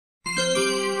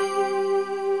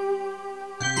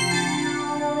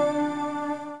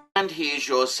And here's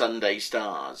your Sunday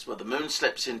stars. Well, the moon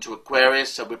slips into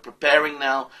Aquarius, so we're preparing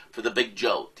now for the big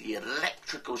jolt, the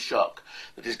electrical shock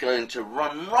that is going to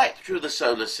run right through the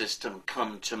solar system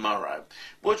come tomorrow.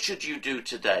 What should you do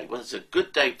today? Well, it's a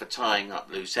good day for tying up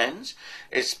loose ends,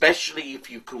 especially if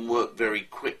you can work very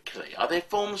quickly. Are there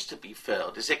forms to be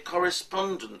filled? Is there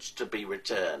correspondence to be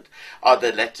returned? Are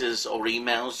there letters or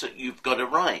emails that you've got to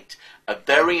write? A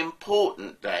very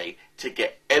important day to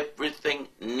get everything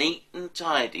neat and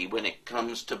tidy when it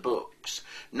comes to books.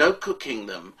 No cooking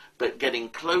them, but getting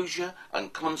closure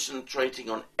and concentrating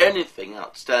on anything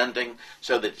outstanding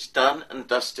so that it's done and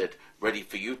dusted, ready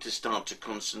for you to start to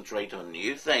concentrate on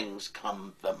new things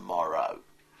come the morrow.